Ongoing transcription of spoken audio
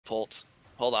catapults.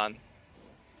 Hold on.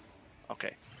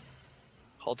 Okay.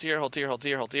 Hold here, hold here, hold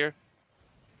here, hold here.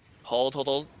 Hold.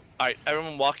 Alright,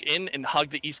 everyone walk in and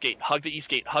hug the east gate. Hug the east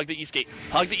gate. Hug the east gate.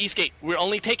 Hug the east gate. We're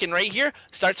only taking right here.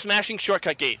 Start smashing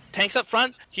shortcut gate. Tanks up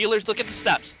front. Healers look at the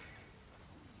steps.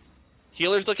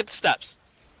 Healers look at the steps.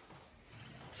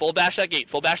 Full bash that gate.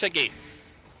 Full bash that gate.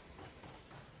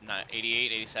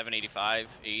 88, 87, 85,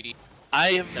 80. I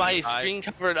have my screen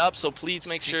covered up, so please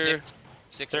make sure.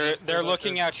 60. They're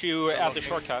looking at you at the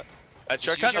shortcut. At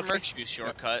shortcut? Use your merch use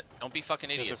shortcut. Don't be fucking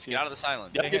idiots. Get out of the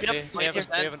silence. They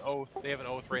have an oath. They have an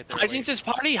oath right there. Hijinks is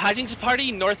party. Hijinks is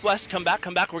party. Northwest, come back.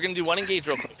 We're gonna do one engage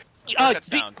real quick.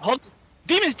 Hold.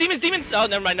 Demons. Oh,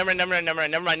 never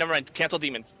mind. Cancel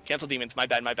demons. My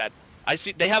bad. I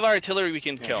see. They have artillery we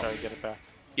can kill. Try to get it back.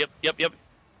 Yep.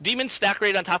 Demons stack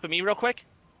right on top of me real quick.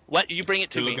 What? You bring it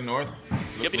to me. Looking north.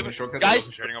 Yep. Shortcut. Guys,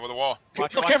 Shooting over the wall.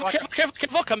 Careful.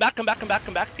 Come back.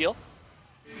 Peel.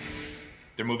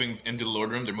 They're moving into the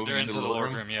Lord Room. They're moving into the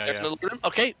Lord Room. Yeah.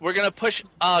 Okay, we're gonna push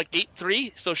gate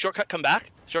 3. So shortcut, come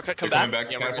back. Coming back.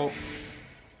 Catapult.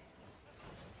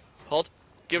 Hold.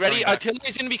 Get ready.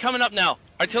 Artillery's gonna be coming up now.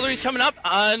 Artillery's coming up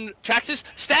on Traxxas.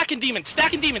 Stacking demons.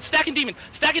 Back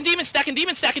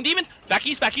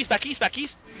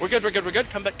east. We're good.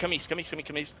 Come east.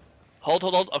 Hold.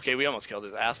 Okay, we almost killed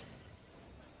his ass.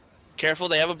 Careful,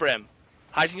 they have a brim.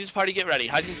 Hijinks party, get ready.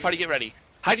 Hijinks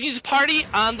party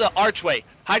on the archway.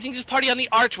 Hijinks party on the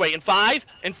archway. In 5,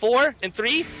 in 4, in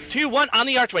 3, 2, 1. On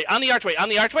the archway.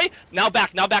 Now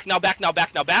back.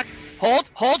 Hold.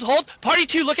 Party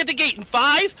 2, look at the gate. In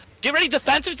 5, get ready.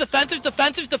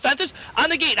 Defensives. On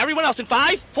the gate. Everyone else in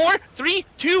 5, 4, 3,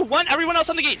 2, 1. Everyone else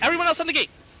on the gate.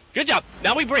 Good job.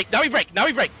 Now we break.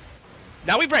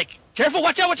 Careful,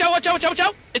 watch out.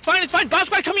 It's fine. Bomb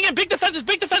squad coming in. Big defenses.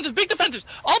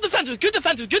 All defenses. Good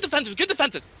defenses.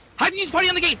 Hijinks party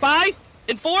on the gate. 5,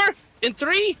 in 4, in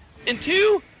 3, in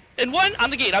 2, in 1. On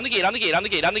the gate.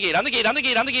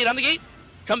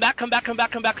 Come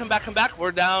back.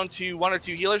 We're down to 1 or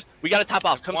 2 healers. We gotta top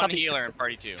off. Come southeast. Healer in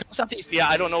party 2. Come southeast. Yeah,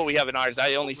 I don't know what we have in ours.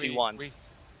 I only see 1. We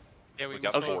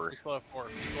got 4. We still have 4.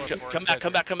 Come back.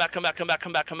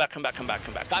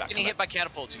 Stop getting hit by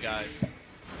catapults, you guys.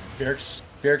 Varix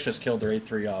just killed their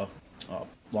 8-3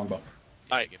 longbow.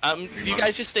 Alright, you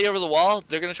guys just stay over the wall.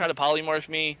 They're gonna try to polymorph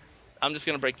me. I'm just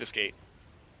gonna break this gate.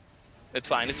 It's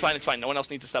fine. No one else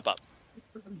needs to step up.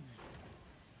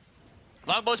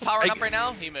 Longbow's powering up right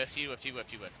now. He whiffed.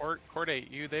 Court 8,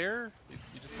 you there?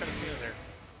 You just kind of stay there.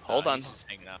 Hold on. He's just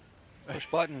hanging out. Push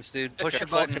buttons, dude. Push your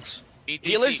buttons.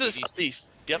 Healers to the southeast.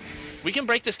 Yep. We can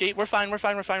break this gate. We're fine. They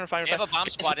have a bomb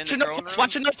squad in the throne room.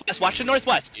 Watch the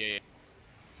northwest. Yeah.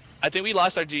 I think we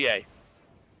lost our GA.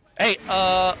 Hey,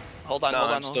 hold on.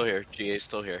 I'm still here. GA's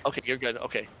still here. Okay, you're good.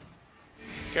 Okay.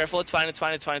 Careful. It's fine.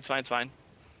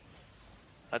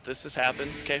 Let this just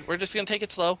happen. Okay, we're just gonna take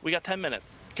it slow. We got 10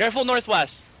 minutes. Careful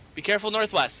northwest. Be careful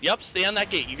northwest. Yep, stay on that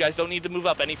gate. You guys don't need to move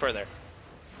up any further.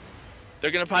 They're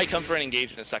gonna probably come for an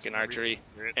engage in a second, archery.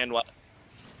 And what?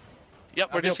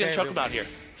 Yep, we're just gonna choke them out here.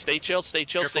 Stay chill.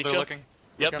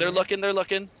 Yep, they're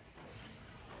looking.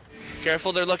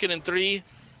 Careful, they're looking in 3.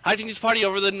 Hijinks party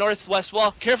over the northwest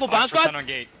wall. Careful, bomb squad.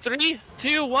 3,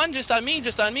 2, 1. Just on me.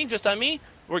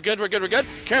 We're good.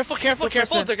 Careful.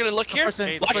 They're gonna look here. Watch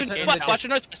the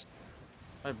northwest.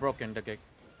 I broke in the gate.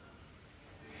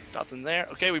 Nothing there.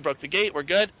 Okay, we broke the gate. We're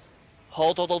good.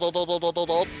 Hold. Only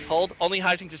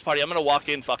Hijinks party. I'm gonna walk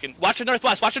in. Watch the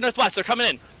northwest. They're coming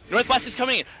in. Northwest is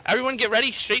coming in. Everyone get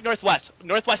ready. Straight northwest.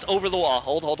 Northwest over the wall.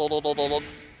 Hold.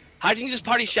 Hijinks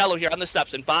party shallow here on the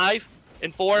steps. In 5,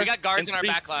 in 4. We got guards in in our 3,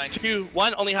 back line. 2,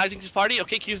 1. Only Hijinks party.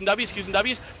 Okay, Q's and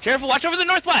W's. Careful. Watch over the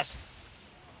northwest.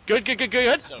 Good.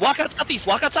 Walk out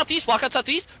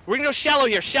southeast. We're gonna go shallow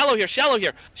here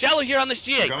on this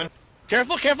GA.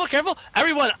 Careful.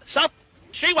 Everyone, south,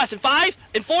 straight west in 5,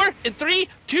 in 4, in 3,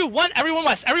 2, 1. Everyone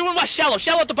west. Shallow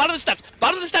at the bottom of the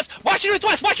steps. Watch your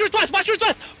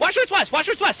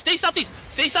northwest. Stay southeast.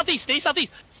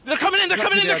 They're coming in.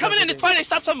 It's fine. I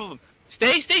stopped some of them.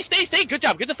 Stay. Good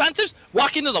job. Good defensives.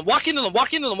 Walk into them.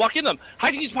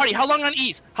 Hijinks party. How long on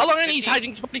ease?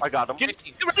 Hijinks party? I got him. Get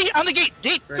ready on the gate.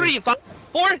 Gate 3 and 5,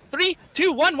 4, 3,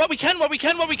 2, 1. What we can.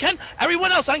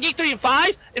 Everyone else on gate 3 and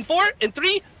 5, and 4, and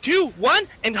 3, 2, 1.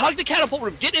 And hug the catapult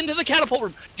room. Get into the catapult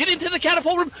room.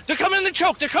 They're coming in the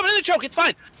choke. It's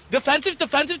fine.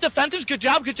 Defensives. Good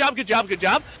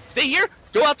job. Stay here.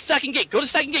 Go out to second gate. Go to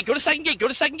second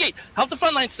gate. Help the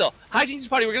front line still. Hijinks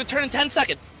party. We're gonna turn in 10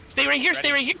 seconds. Stay right here.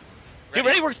 Get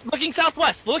ready. We're looking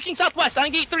southwest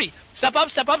on gate 3. Step up.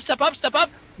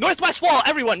 Northwest wall,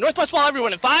 everyone.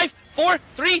 In 5, 4,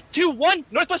 3, 2, 1.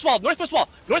 Northwest wall.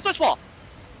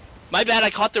 My bad, I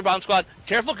caught their bomb squad.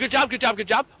 Careful, good job, good job, good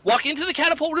job. Walk into the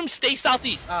catapult room, stay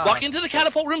southeast. Walk into the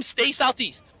catapult room, stay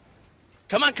southeast.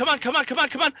 Come on, come on, come on, come on,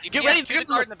 come on. Get ready. The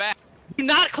guard in the back. Do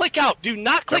not click out. Do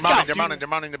not click out. They're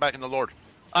mounting the back in the Lord.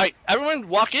 All right, everyone,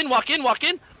 walk in, walk in, walk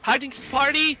in. Hijinks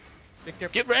party.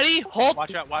 Get ready. Hold.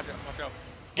 Watch out, watch out, watch out.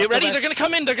 Get ready. They're gonna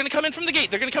come in. They're gonna come in from the gate.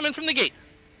 They're gonna come in from the gate.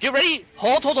 Get ready.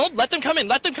 Hold, hold, hold. Let them come in.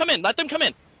 Let them come in. Let them come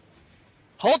in.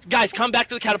 Hold, guys, come back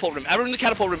to the catapult room. Everyone in the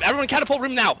catapult room. Everyone catapult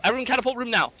room now. Everyone catapult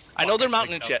room now. I know they're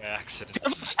mountain and shit.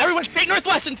 Everyone straight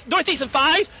northwest and northeast in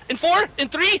 5, in 4, in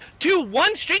 3, 2,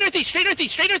 1. Straight northeast, straight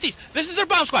northeast, straight northeast. This is their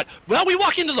bomb squad. Well, we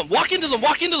walk into them. Walk into them.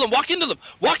 Walk into them. Walk into them.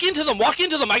 Walk into them. Walk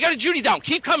into them. I got a Judy down.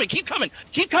 Keep coming. Keep coming.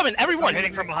 Keep coming. Everyone.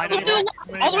 Hitting from behind. All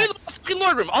the way to the motherfucking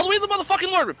Lord room. All the way to the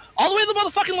motherfucking Lord room. All the way to the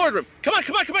motherfucking Lord room. Come on,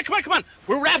 come on, come on, come on, come on.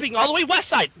 We're wrapping all the way west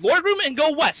side. Lord room and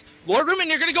go west. Lord room and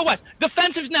you're gonna go west.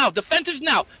 Defensives now. Defensives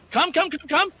now. Come, come, come,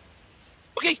 come.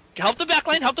 Okay, help the back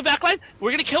line, help the back line. We're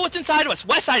gonna kill what's inside of us.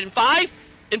 West side in 5,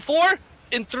 in 4,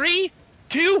 in 3,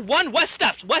 2, 1. West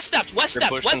steps, west steps, west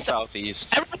steps, west steps.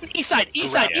 Southeast. Everyone east side,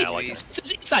 east side,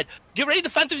 east side. Get ready,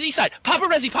 defensives east side. Papa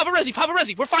Resi, Papa Resi, Papa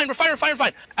Resi. We're fine, we're fine, we're fine, we're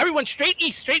fine. Everyone straight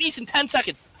east in 10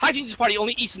 seconds. Hijinks party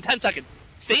only east in 10 seconds.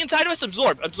 Stay inside of us,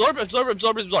 absorb, absorb, absorb,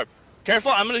 absorb, absorb.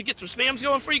 Careful, I'm gonna get some spams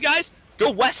going for you guys.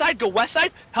 Go west side, go west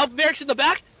side. Help Varix in the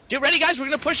back. Get ready, guys. We're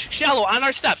gonna push shallow on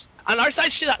our steps. On our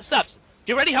side steps.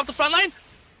 Get ready, help the front line.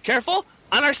 Careful.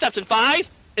 On our steps in 5,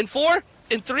 in 4,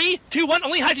 in 3, 2, 1.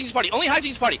 Only hijinks party. Only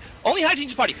hijinks party. Only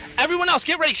hijinks party. Everyone else,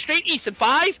 get ready. Straight east in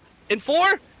 5, in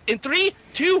 4, in 3,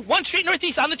 2, 1. Straight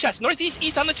northeast on the chest. Northeast,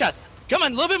 east on the chest. Come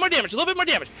on, a little bit more damage. A little bit more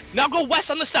damage. Now go west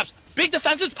on the steps. Big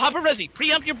defenses. Papa Resi.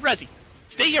 Preempt your Resi.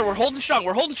 Stay here. We're holding strong.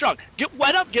 We're holding strong. Get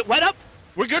wet up. Get wet up.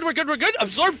 We're good. We're good. We're good.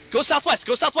 Absorb. Go southwest.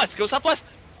 Go southwest. Go southwest.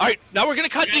 All right. Now we're gonna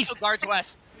cut east. Guards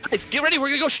west. Guys, get ready. We're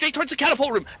gonna go straight towards the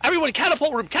catapult room. Everyone,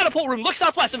 catapult room. Catapult room. Look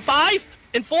southwest in 5,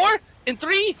 in 4, in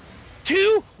 3,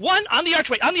 2, 1. On the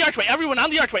archway. On the archway. Everyone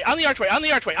on the archway. On the archway. On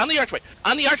the archway. On the archway.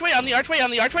 On the archway. On the archway. On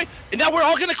the archway. And now we're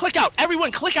all gonna click out.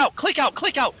 Everyone, click out. Click out.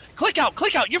 Click out. Click out.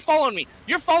 Click out. You're following me.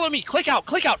 You're following me. Click out.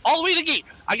 Click out. All the way to the gate.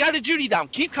 I got a Judy down.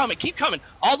 Keep coming. Keep coming.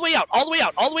 All the way out. All the way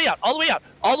out. All the way out. All the way out.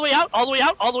 All the way out. All the way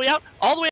out. All the way out. All the way.